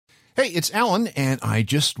Hey, it's Alan, and I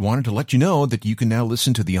just wanted to let you know that you can now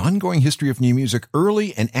listen to the ongoing history of new music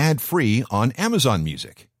early and ad-free on Amazon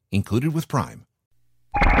Music, included with Prime.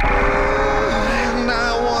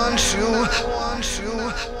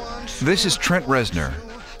 This is Trent Reznor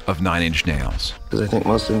of Nine Inch Nails. Because I think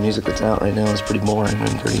most of the music that's out right now is pretty boring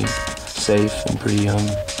and pretty safe and pretty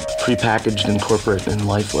prepackaged and corporate and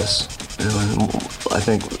lifeless. You know, and I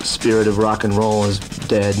think the spirit of rock and roll is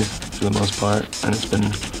dead for the most part, and it's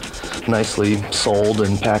been nicely sold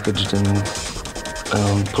and packaged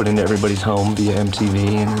and put into everybody's home via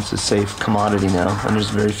MTV, and it's a safe commodity now, and there's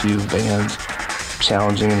very few bands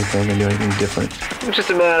challenging anything and doing anything different. It's just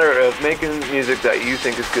a matter of making music that you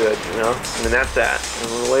think is good, you know? I mean, that's that. And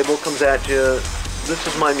when the label comes at you, this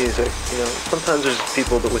is my music, you know? Sometimes there's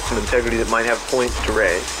people that with some integrity that might have points to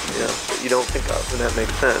raise, you know, that you don't think of, and that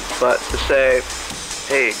makes sense. But to say,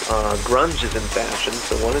 hey, grunge is in fashion,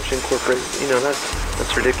 so why don't you incorporate, you know,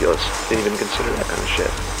 that's ridiculous to even consider that kind of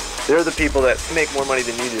shit. They're the people that make more money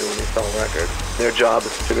than you do when they sell a record. Their job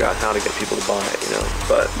is to figure out how to get people to buy it, you know.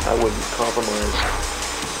 But I wouldn't compromise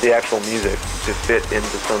the actual music to fit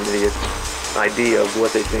into some idiot's idea of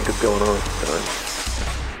what they think is going on.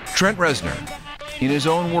 Trent Reznor, in his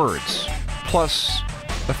own words, plus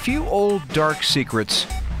a few old dark secrets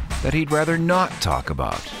that he'd rather not talk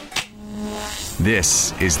about.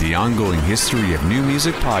 This is the Ongoing History of New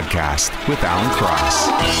Music podcast with Alan Cross.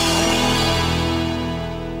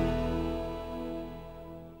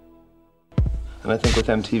 And I think with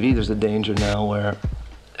MTV, there's a danger now where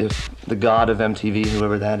if the god of MTV,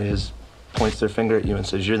 whoever that is, points their finger at you and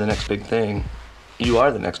says, you're the next big thing, you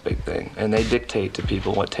are the next big thing. And they dictate to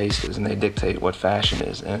people what taste is, and they dictate what fashion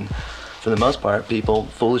is. And for the most part, people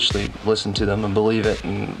foolishly listen to them and believe it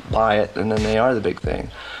and buy it, and then they are the big thing.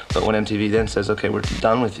 But when MTV then says, okay, we're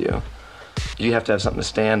done with you, you have to have something to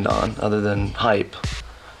stand on other than hype.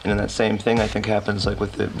 And that same thing, I think, happens like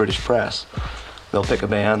with the British press. They'll pick a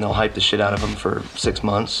band, they'll hype the shit out of them for 6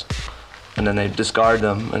 months, and then they discard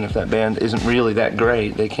them, and if that band isn't really that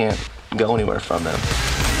great, they can't go anywhere from them.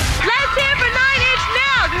 Let's hear for Nine Inch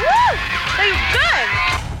Nails! Woo! They're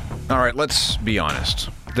good! All right, let's be honest.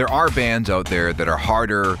 There are bands out there that are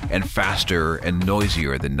harder and faster and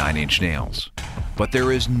noisier than Nine Inch Nails. But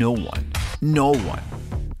there is no one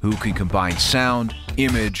who can combine sound,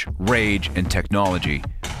 image, rage, and technology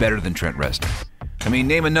better than Trent Reznor. I mean,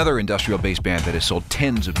 name another industrial-based band that has sold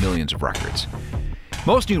tens of millions of records.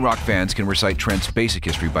 Most new rock fans can recite Trent's basic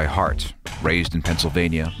history by heart. Raised in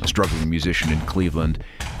Pennsylvania, a struggling musician in Cleveland,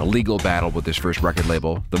 a legal battle with his first record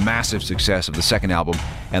label, the massive success of the second album,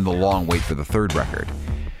 and the long wait for the third record.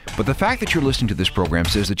 But the fact that you're listening to this program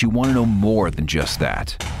says that you want to know more than just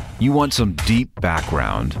that. You want some deep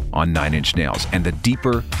background on Nine Inch Nails, and the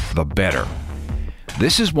deeper, the better.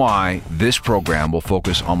 This is why this program will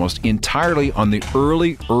focus almost entirely on the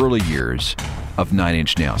early years of Nine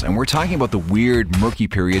Inch Nails. And we're talking about the weird, murky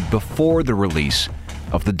period before the release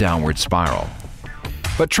of The Downward Spiral.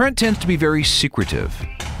 But Trent tends to be very secretive.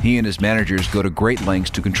 He and his managers go to great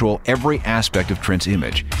lengths to control every aspect of Trent's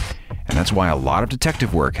image. And that's why a lot of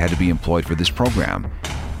detective work had to be employed for this program.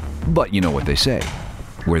 But you know what they say.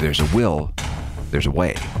 Where there's a will, there's a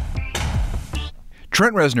way.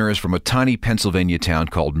 Trent Reznor is from a tiny Pennsylvania town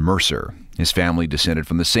called Mercer. His family descended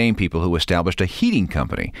from the same people who established a heating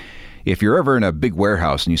company. If you're ever in a big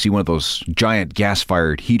warehouse and you see one of those giant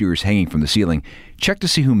gas-fired heaters hanging from the ceiling, check to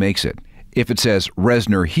see who makes it. If it says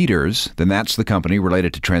Reznor Heaters, then that's the company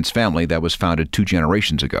related to Trent's family that was founded 2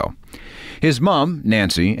 generations ago. His mom,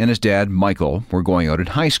 Nancy, and his dad, Michael, were going out in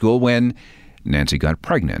high school when Nancy got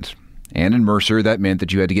pregnant. And in Mercer, that meant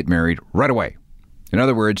that you had to get married right away. In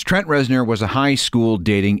other words, Trent Reznor was a high school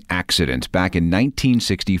dating accident back in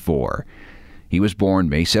 1964. He was born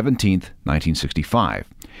May 17th, 1965.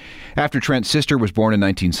 After Trent's sister was born in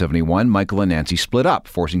 1971, Michael and Nancy split up,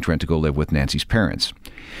 forcing Trent to go live with Nancy's parents.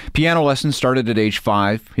 Piano lessons started at age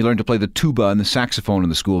 5. He learned to play the tuba and the saxophone in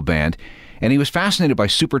the school band, and he was fascinated by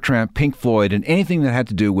Supertramp, Pink Floyd, and anything that had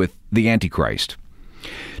to do with the Antichrist.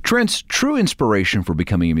 Trent's true inspiration for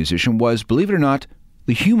becoming a musician was, believe it or not,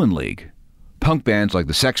 the Human League. Punk bands like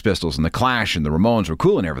the Sex Pistols and the Clash and the Ramones were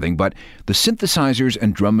cool and everything, but the synthesizers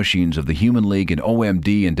and drum machines of the Human League and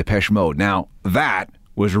OMD and Depeche Mode, now that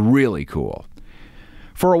was really cool.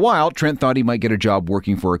 For a while, Trent thought he might get a job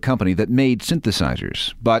working for a company that made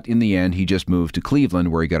synthesizers, but in the end, he just moved to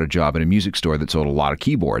Cleveland where he got a job at a music store that sold a lot of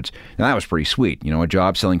keyboards, and that was pretty sweet. You know, a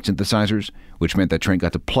job selling synthesizers, which meant that Trent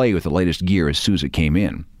got to play with the latest gear as soon as it came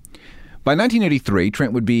in. By 1983,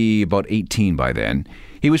 Trent would be about 18 by then.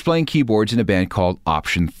 He was playing keyboards in a band called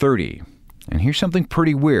Option 30. And here's something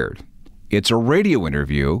pretty weird. It's a radio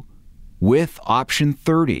interview with Option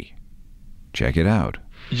 30. Check it out.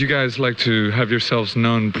 You guys like to have yourselves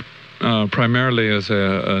known primarily as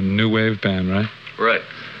a new wave band, right? Right.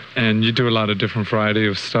 And you do a lot of different variety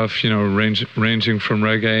of stuff, ranging from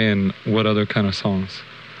reggae and what other kind of songs?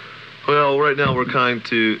 Well, right now we're trying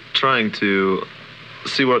to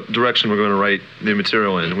see what direction we're going to write new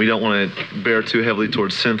material in. We don't want to bear too heavily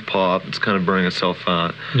towards synth pop. It's kind of burning itself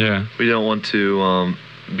out. Yeah. We don't want to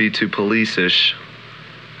be too police-ish,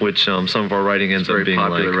 which some of our writing ends up being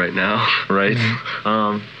popular like right now. Right.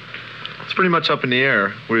 It's pretty much up in the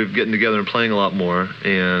air. We're getting together and playing a lot more,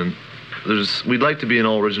 and we'd like to be an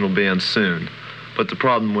all-original band soon, but the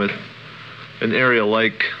problem with an area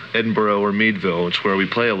like Edinburgh or Meadville, which where we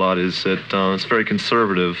play a lot, is that it's very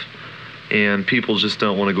conservative, and people just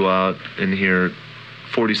don't want to go out and hear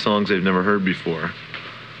 40 songs they've never heard before.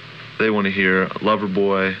 They want to hear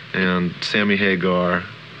Loverboy and Sammy Hagar,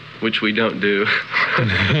 Which we don't do.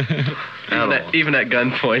 even at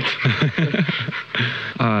gunpoint.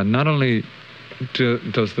 Not only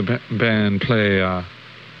does the band play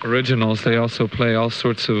originals, they also play all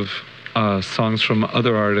sorts of songs from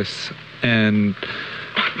other artists. And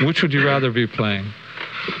which would you rather be playing?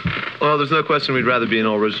 Well, there's no question we'd rather be an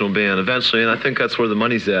all-original band eventually, and I think that's where the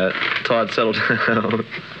money's at. Todd settled down.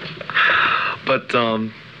 But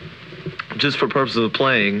just for purposes of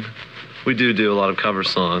playing, we do a lot of cover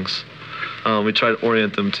songs. We try to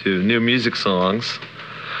orient them to new music songs.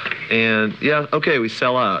 And yeah, okay, we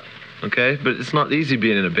sell out, okay? But it's not easy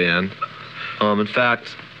being in a band. In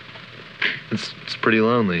fact, it's pretty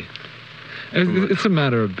lonely. It's a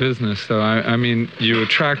matter of business, though. I mean, you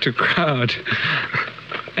attract a crowd,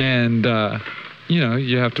 and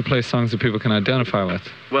you have to play songs that people can identify with.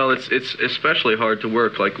 Well, it's especially hard to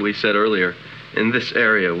work, like we said earlier, in this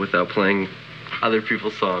area without playing other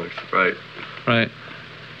people's songs, right? Right.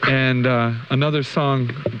 And another song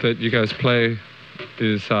that you guys play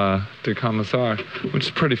is De Commissar, which is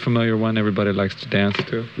a pretty familiar one everybody likes to dance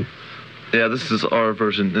to. Yeah, this is our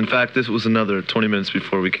version. In fact, this was another 20 minutes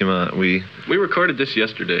before we came out. We recorded this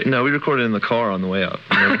yesterday. No, we recorded in the car on the way up.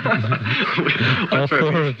 All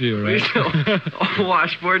four of you, right? A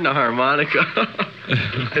washboard and a harmonica.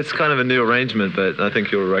 It's kind of a new arrangement, but I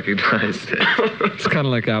think you'll recognize it. It's kind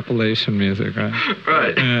of like Appalachian music, right?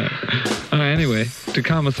 Right. Yeah. Anyway, De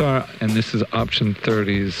Commissar, and this is Option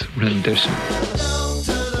 30's rendition.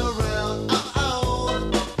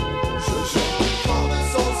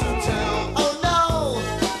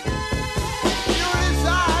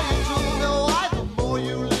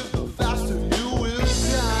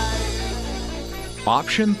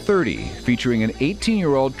 Option 30, featuring an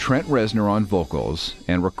 18-year-old Trent Reznor on vocals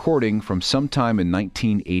and recording from sometime in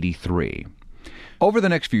 1983. Over the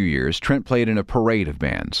next few years, Trent played in a parade of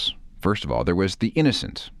bands. First of all, there was The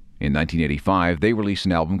Innocent. In 1985, they released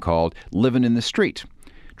an album called Livin' in the Street.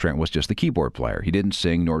 Trent was just the keyboard player. He didn't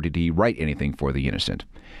sing, nor did he write anything for The Innocent.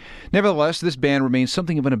 Nevertheless, this band remains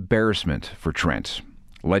something of an embarrassment for Trent.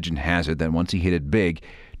 Legend has it that once he hit it big,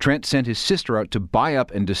 Trent sent his sister out to buy up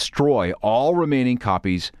and destroy all remaining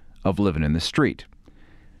copies of Livin' in the Street.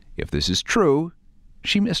 If this is true,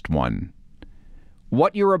 she missed one.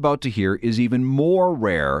 What you're about to hear is even more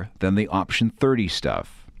rare than the Option 30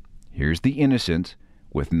 stuff. Here's The Innocent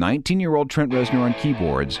with 19-year-old Trent Reznor on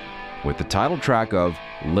keyboards with the title track of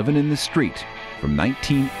Livin' in the Street from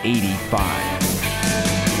 1985.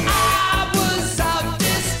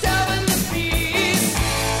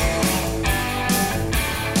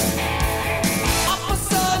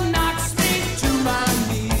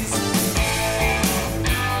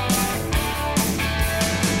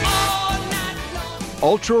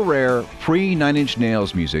 Ultra-rare pre-Nine Inch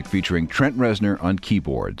Nails music featuring Trent Reznor on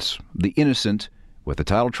keyboards. The Innocent with the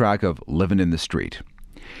title track of Livin' in the Street.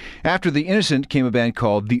 After The Innocent came a band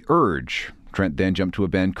called The Urge. Trent then jumped to a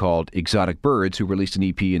band called Exotic Birds, who released an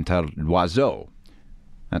EP entitled Oiseau.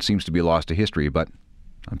 That seems to be lost to history, but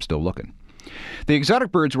I'm still looking. The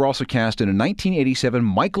Exotic Birds were also cast in a 1987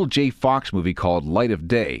 Michael J. Fox movie called Light of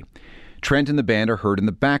Day. Trent and the band are heard in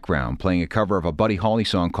the background, playing a cover of a Buddy Holly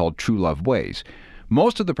song called True Love Ways.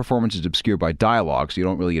 Most of the performance is obscured by dialogue, so you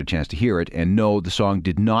don't really get a chance to hear it, and no, the song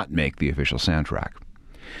did not make the official soundtrack.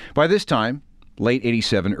 By this time, late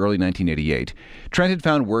 87, early 1988, Trent had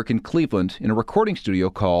found work in Cleveland in a recording studio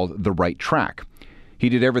called The Right Track. He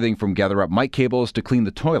did everything from gather up mic cables to clean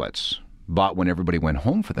the toilets. But when everybody went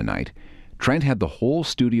home for the night, Trent had the whole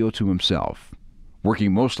studio to himself.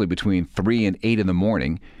 Working mostly between 3 and 8 in the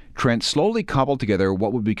morning, Trent slowly cobbled together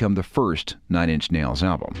what would become the first Nine Inch Nails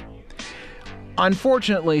album.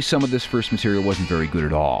 Unfortunately, some of this first material wasn't very good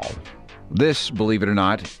at all. This, believe it or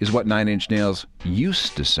not, is what Nine Inch Nails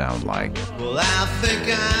used to sound like. Well, I think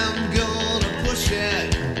I'm gonna push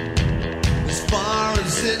it.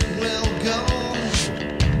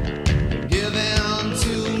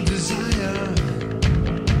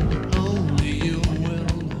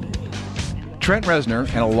 Trent Reznor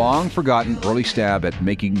and a long-forgotten early stab at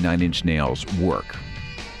making Nine Inch Nails work.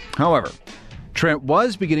 However, Trent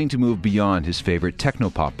was beginning to move beyond his favorite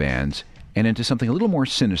techno-pop bands and into something a little more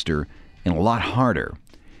sinister and a lot harder.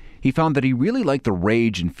 He found that he really liked the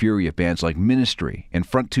rage and fury of bands like Ministry and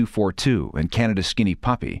Front 242 and Canada's Skinny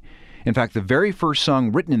Puppy. In fact, the very first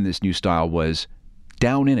song written in this new style was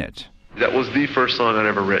Down in It. That was the first song I'd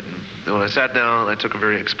ever written. And when I sat down, I took a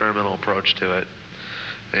very experimental approach to it.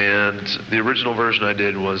 And the original version I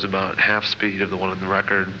did was about half speed of the one on the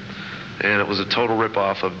record. And it was a total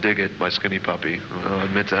ripoff of Dig It by Skinny Puppy. I'll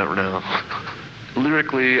admit that now.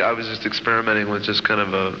 Lyrically, I was just experimenting with just kind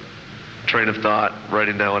of a train of thought,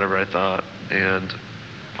 writing down whatever I thought. And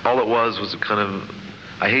all it was kind of,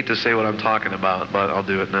 I hate to say what I'm talking about, but I'll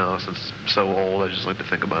do it now since it's so old. I just like to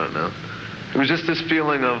think about it now. It was just this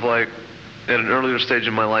feeling of like, at an earlier stage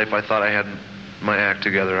in my life, I thought I had my act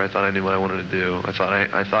together. I thought I knew what I wanted to do. I thought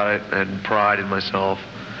I had pride in myself.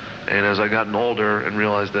 And as I gotten older and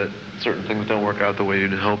realized that certain things don't work out the way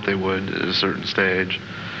you'd hope they would at a certain stage,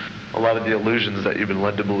 a lot of the illusions that you've been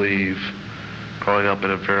led to believe growing up in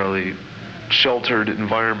a fairly sheltered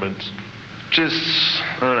environment, just,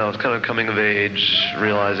 I don't know, it's kind of coming of age,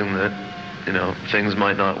 realizing that, you know, things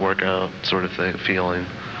might not work out sort of thing, feeling.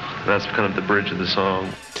 That's kind of the bridge of the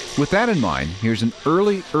song. With that in mind, here's an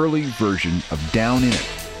early version of Down in It.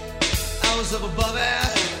 I was up above it. I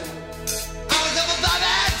was up above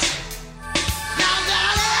it. Now I'm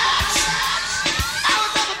down in it. I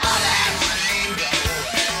was up above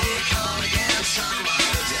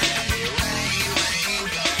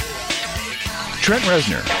it. Trent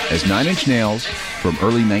Reznor as Nine Inch Nails from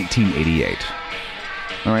early 1988.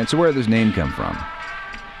 All right, so where did this name come from?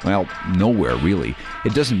 Well, nowhere, really.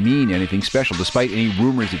 It doesn't mean anything special, despite any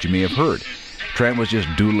rumors that you may have heard. Trent was just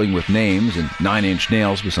doodling with names, and Nine Inch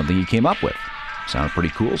Nails was something he came up with. Sounded pretty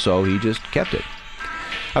cool, so he just kept it.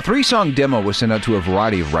 A 3-song demo was sent out to a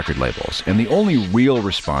variety of record labels, and the only real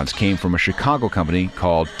response came from a Chicago company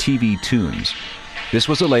called TV Tunes. This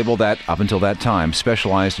was a label that, up until that time,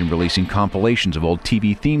 specialized in releasing compilations of old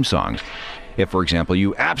TV theme songs. If, for example,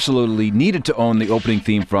 you absolutely needed to own the opening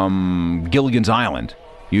theme from Gilligan's Island,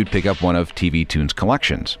 you'd pick up one of TV Tunes'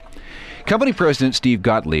 collections. Company president Steve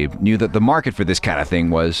Gottlieb knew that the market for this kind of thing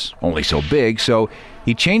was only so big, so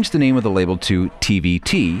he changed the name of the label to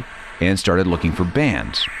TVT and started looking for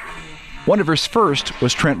bands. One of his first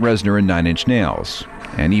was Trent Reznor and Nine Inch Nails.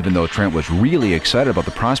 And even though Trent was really excited about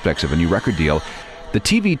the prospects of a new record deal, the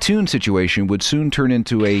TV Tune situation would soon turn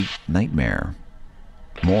into a nightmare.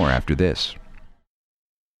 More after this.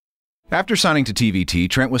 After signing to TVT,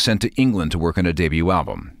 Trent was sent to England to work on a debut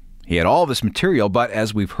album. He had all this material, but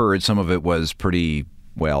as we've heard, some of it was pretty,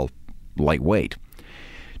 well, lightweight.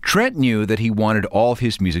 Trent knew that he wanted all of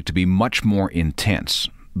his music to be much more intense,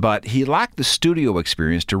 but he lacked the studio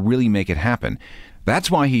experience to really make it happen.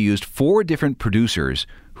 That's why he used 4 different producers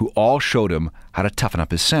who all showed him how to toughen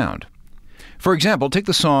up his sound. For example, take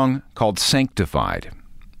the song called Sanctified.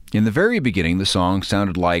 In the very beginning, the song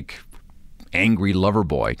sounded like Angry Lover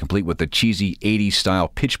Boy, complete with the cheesy 80s style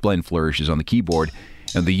pitch blend flourishes on the keyboard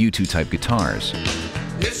and the U2 type guitars.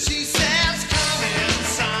 If she says come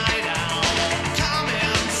inside out, come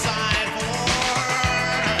inside more.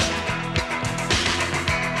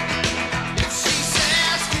 If she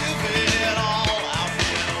says give it all, I'll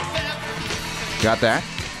give everything. Got that?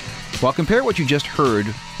 Well, compare what you just heard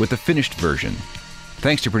with the finished version.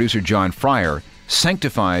 Thanks to producer John Fryer,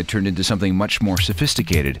 Sanctified turned into something much more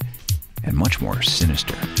sophisticated and much more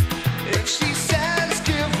sinister. If she says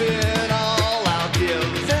give it all, I'll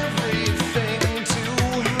give everything to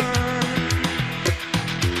her.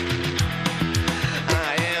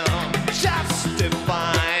 I am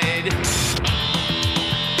justified.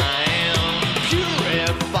 I am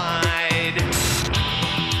purified.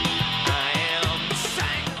 I am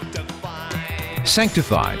sanctified.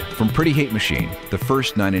 Sanctified from Pretty Hate Machine, the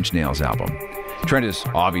first Nine Inch Nails album. Trent is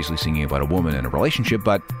obviously singing about a woman in a relationship,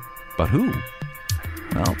 but who?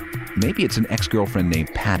 Well, maybe it's an ex-girlfriend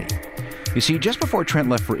named Patty. You see, just before Trent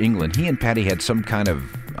left for England, he and Patty had some kind of,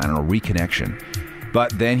 reconnection.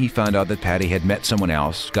 But then he found out that Patty had met someone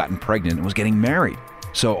else, gotten pregnant, and was getting married.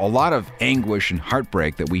 So a lot of anguish and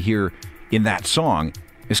heartbreak that we hear in that song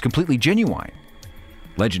is completely genuine.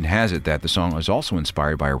 Legend has it that the song was also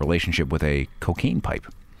inspired by a relationship with a cocaine pipe.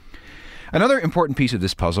 Another important piece of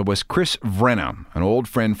this puzzle was Chris Vrenna, an old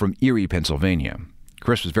friend from Erie, Pennsylvania.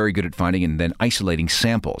 Chris was very good at finding and then isolating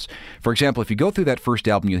samples. For example, if you go through that first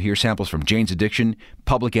album, you'll hear samples from Jane's Addiction,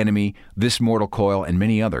 Public Enemy, This Mortal Coil, and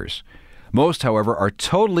many others. Most, however, are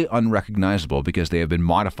totally unrecognizable because they have been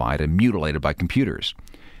modified and mutilated by computers.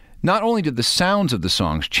 Not only did the sounds of the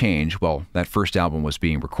songs change while that first album was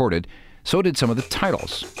being recorded, so did some of the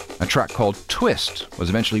titles. A track called Twist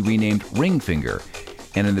was eventually renamed Ring Finger,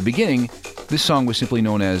 and in the beginning, this song was simply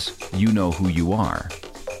known as You Know Who You Are.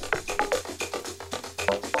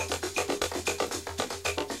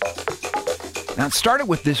 Now, it started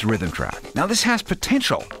with this rhythm track. Now, this has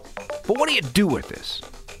potential, but what do you do with this?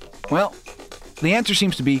 Well, the answer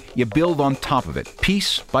seems to be you build on top of it,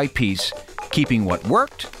 piece by piece, keeping what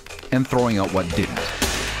worked and throwing out what didn't.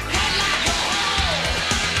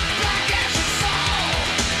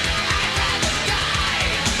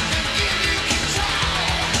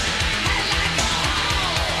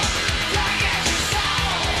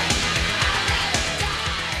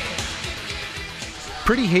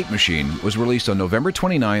 Pretty Hate Machine was released on November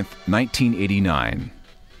 29th, 1989.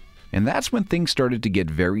 And that's when things started to get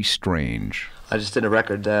very strange. I just did a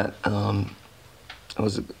record that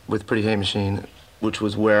was with Pretty Hate Machine, which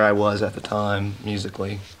was where I was at the time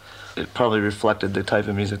musically. It probably reflected the type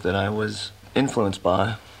of music that I was influenced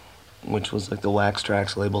by, which was like the Wax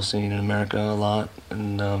Trax label scene in America a lot,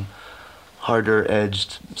 and harder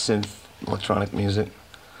edged synth electronic music.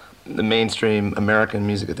 The mainstream American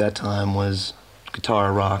music at that time was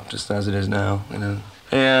guitar rock, just as it is now, you know.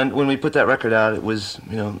 And when we put that record out, it was,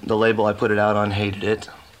 you know, the label I put it out on hated it.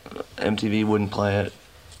 MTV wouldn't play it.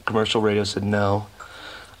 Commercial radio said no.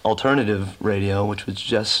 Alternative radio, which was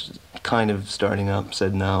just kind of starting up,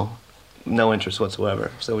 said no. No interest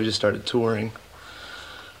whatsoever. So we just started touring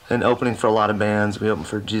and opening for a lot of bands. We opened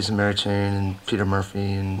for Jesus and Mary Chain and Peter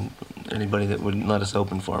Murphy and anybody that would let us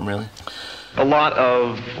open for them, really. A lot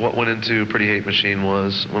of what went into Pretty Hate Machine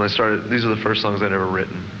was when I started, these are the first songs I'd ever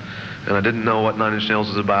written. And I didn't know what Nine Inch Nails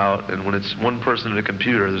was about, and when it's one person at a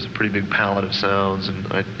computer, there's a pretty big palette of sounds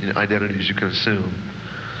and identities you can assume.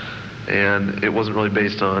 And it wasn't really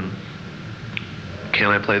based on, can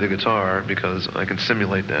I play the guitar, because I can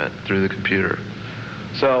simulate that through the computer.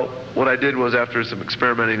 So what I did was, after some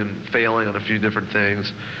experimenting and failing on a few different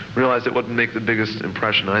things, realized that what would make the biggest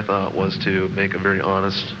impression, I thought, was to make a very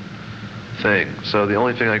honest thing. So the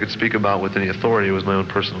only thing I could speak about with any authority was my own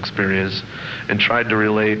personal experience, and tried to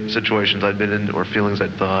relate situations I'd been in, or feelings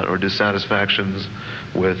I'd thought, or dissatisfactions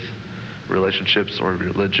with relationships or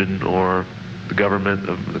religion or the government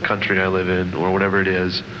of the country I live in, or whatever it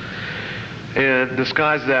is, and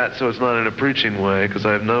disguise that so it's not in a preaching way, because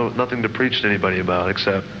I have nothing to preach to anybody about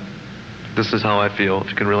except this is how I feel. If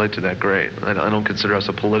you can relate to that, great. I don't consider us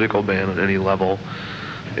a political band on any level.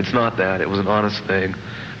 It's not that. It was an honest thing.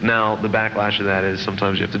 Now, the backlash of that is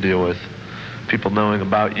sometimes you have to deal with people knowing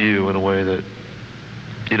about you in a way that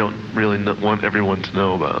you don't really want everyone to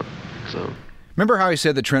know about. So, remember how I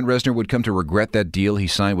said that Trent Reznor would come to regret that deal he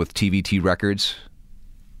signed with TVT Records?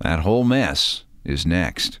 That whole mess is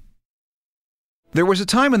next. There was a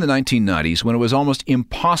time in the 1990s when it was almost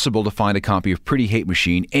impossible to find a copy of Pretty Hate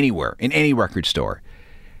Machine anywhere, in any record store.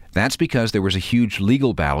 That's because there was a huge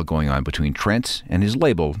legal battle going on between Trent and his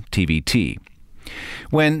label, TVT.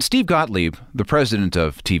 When Steve Gottlieb, the president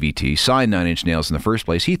of TVT, signed Nine Inch Nails in the first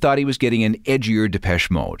place, he thought he was getting an edgier Depeche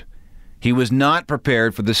Mode. He was not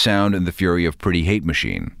prepared for the sound and the fury of Pretty Hate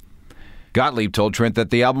Machine. Gottlieb told Trent that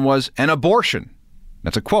the album was an abortion.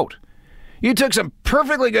 That's a quote. "You took some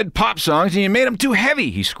perfectly good pop songs and you made them too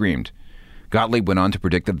heavy," he screamed. Gottlieb went on to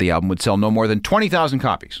predict that the album would sell no more than 20,000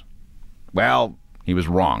 copies. Well, he was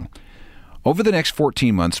wrong. Over the next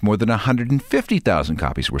 14 months, more than 150,000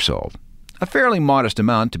 copies were sold. A fairly modest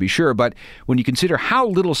amount, to be sure, but when you consider how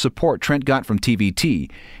little support Trent got from TVT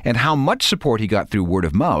and how much support he got through word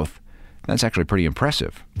of mouth, that's actually pretty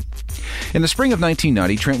impressive. In the spring of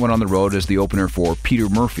 1990, Trent went on the road as the opener for Peter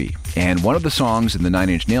Murphy, and one of the songs in the Nine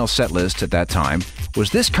Inch Nails set list at that time was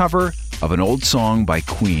this cover of an old song by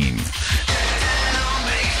Queen.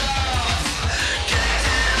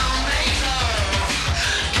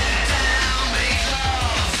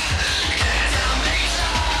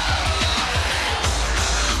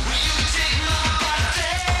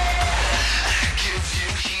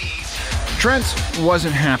 Trent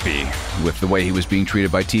wasn't happy with the way he was being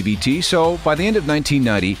treated by TVT, so by the end of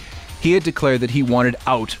 1990, he had declared that he wanted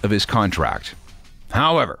out of his contract.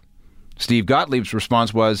 However, Steve Gottlieb's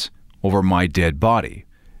response was, "Over my dead body."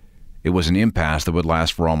 It was an impasse that would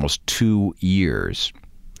last for almost 2 years.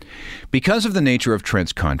 Because of the nature of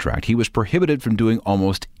Trent's contract, he was prohibited from doing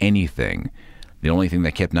almost anything. The only thing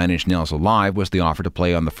that kept Nine Inch Nails alive was the offer to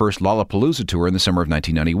play on the first Lollapalooza tour in the summer of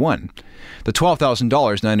 1991. The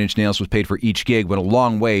 $12,000 Nine Inch Nails was paid for each gig went a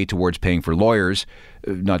long way towards paying for lawyers,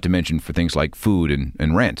 not to mention for things like food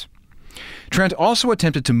and rent. Trent also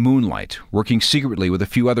attempted to moonlight, working secretly with a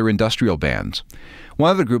few other industrial bands. One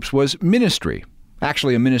of the groups was Ministry,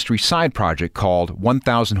 actually a Ministry side project called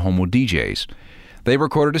 1000 Homo DJs. They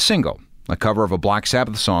recorded a single, a cover of a Black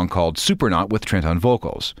Sabbath song called Supernaut with Trent on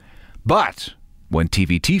vocals. But when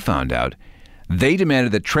TVT found out, they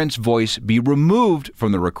demanded that Trent's voice be removed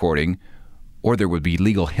from the recording or there would be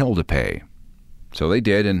legal hell to pay. So they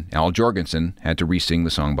did, and Al Jorgensen had to re-sing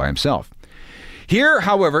the song by himself. Here,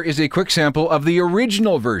 however, is a quick sample of the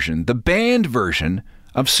original version, the band version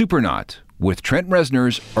of Supernaut, with Trent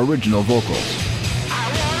Reznor's original vocals.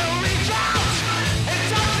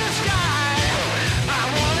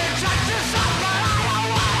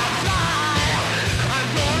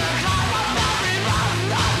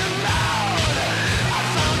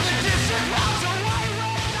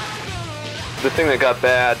 The thing that got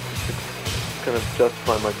bad, to kind of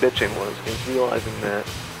justify my bitching, was realizing that,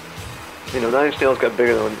 Nine Inch Nails got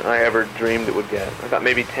bigger than I ever dreamed it would get. I thought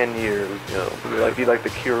maybe 10 years, be like The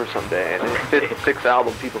Cure someday, and in the fifth, sixth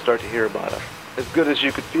album, people start to hear about it. As good as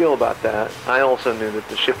you could feel about that, I also knew that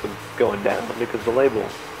the ship was going down because the label,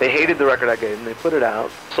 they hated the record I gave them. They put it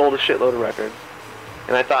out, sold a shitload of records,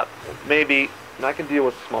 and I thought maybe I can deal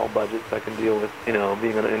with small budgets. I can deal with, being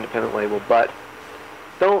on an independent label, but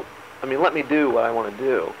let me do what I want to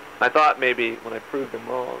do. I thought maybe when I proved them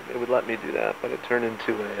wrong, it would let me do that, but it turned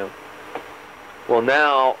into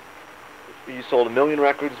now, you sold 1 million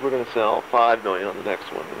records, we're going to sell 5 million on the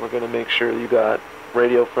next one. And we're going to make sure you got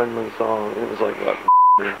radio-friendly songs. And it was like,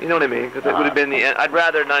 what? You know what I mean? Because it would have been the end. I'd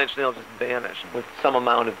rather Nine Inch Nails just vanish with some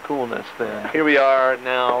amount of coolness there. Here we are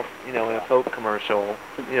now, in a Coke commercial,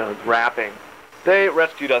 rapping. They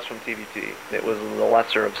rescued us from TVT. It was the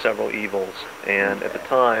lesser of several evils. And at the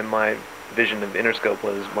time, my vision of Interscope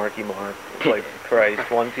was Marky Mark. It's like,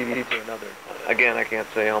 Christ, one TVT to another. Again, I can't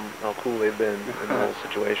say how cool they've been in the whole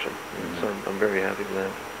situation. So I'm very happy with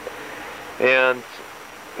that. And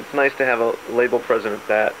it's nice to have a label president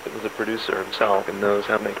that was a producer himself and knows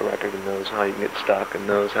how to make a record and knows how you can get stuck and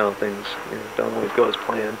knows how things don't always go as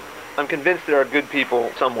planned. I'm convinced there are good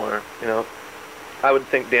people somewhere, I would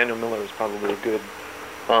think Daniel Miller is probably a good,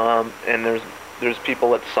 and there's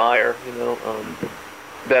people at Sire,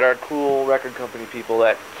 that are cool record company people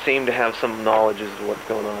that seem to have some knowledge as to what's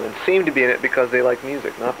going on and seem to be in it because they like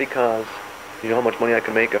music, not because, how much money I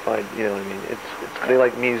can make if I, It's they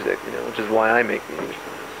like music, which is why I make music.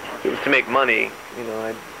 If it was to make money,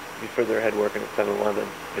 I'd be further ahead working at 7-Eleven,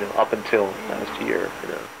 up until last year,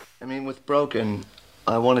 With Broken,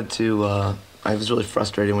 I wanted to, I was really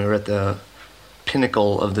frustrated. We were at the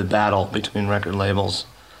pinnacle of the battle between record labels,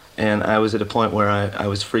 and I was at a point where I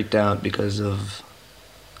was freaked out because of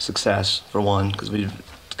success, for one, because we'd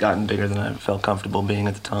gotten bigger than I felt comfortable being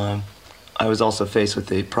at the time. I was also faced with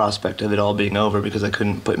the prospect of it all being over because I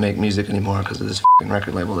couldn't make music anymore because of this f***ing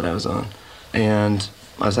record label that I was on. And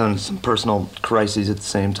I was having some personal crises at the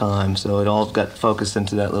same time, so it all got focused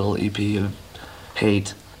into that little EP of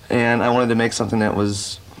hate. And I wanted to make something that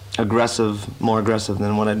was more aggressive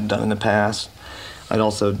than what I'd done in the past. I'd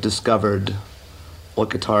also discovered what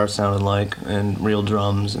guitar sounded like and real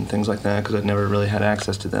drums and things like that because I'd never really had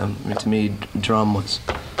access to them. To me, drum was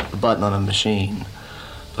a button on a machine.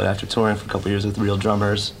 But after touring for a couple years with real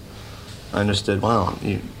drummers, I understood, wow,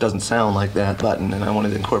 it doesn't sound like that button, and I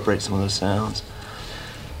wanted to incorporate some of those sounds.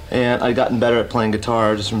 And I'd gotten better at playing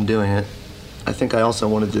guitar just from doing it. I think I also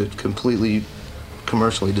wanted to completely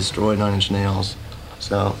commercially destroy Nine Inch Nails.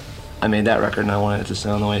 So I made that record and I wanted it to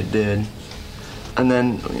sound the way it did. And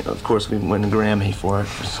then, of course, we won a Grammy for it.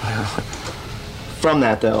 From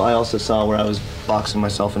that, though, I also saw where I was boxing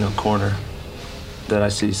myself into a corner that I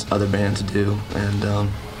see other bands do,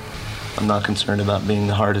 and I'm not concerned about being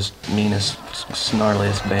the hardest, meanest,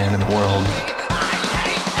 snarliest band in the world.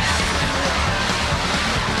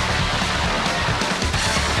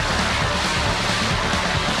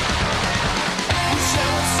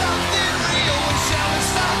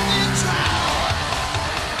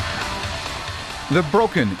 The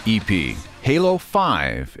Broken EP, Halo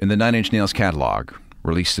 5 in the Nine Inch Nails catalog,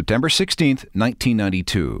 released September 16th,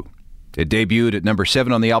 1992. It debuted at number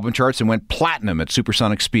 7 on the album charts and went platinum at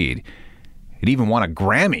supersonic speed. It even won a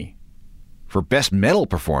Grammy for Best Metal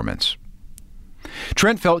Performance.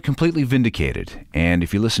 Trent felt completely vindicated, and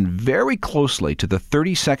if you listen very closely to the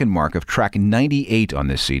 30-second mark of track 98 on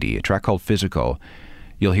this CD, a track called Physical,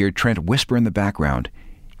 you'll hear Trent whisper in the background,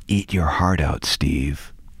 "Eat your heart out,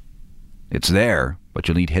 Steve." It's there, but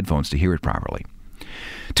you'll need headphones to hear it properly.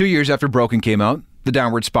 2 years after Broken came out, The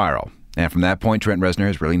Downward Spiral. And from that point, Trent Reznor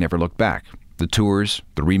has really never looked back. The tours,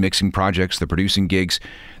 the remixing projects, the producing gigs,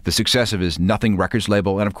 the success of his Nothing Records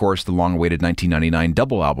label, and of course, the long-awaited 1999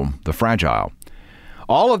 double album, The Fragile.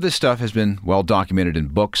 All of this stuff has been well documented in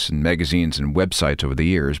books and magazines and websites over the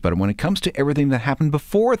years, but when it comes to everything that happened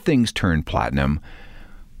before things turned platinum,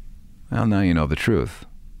 well, now you know the truth.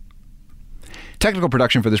 Technical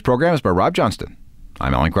production for this program is by Rob Johnston.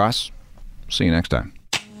 I'm Alan Cross. See you next time.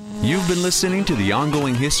 You've been listening to the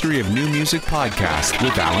Ongoing History of New Music podcast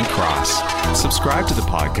with Alan Cross. Subscribe to the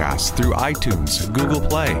podcast through iTunes, Google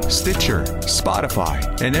Play, Stitcher, Spotify,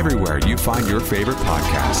 and everywhere you find your favorite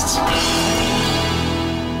podcasts.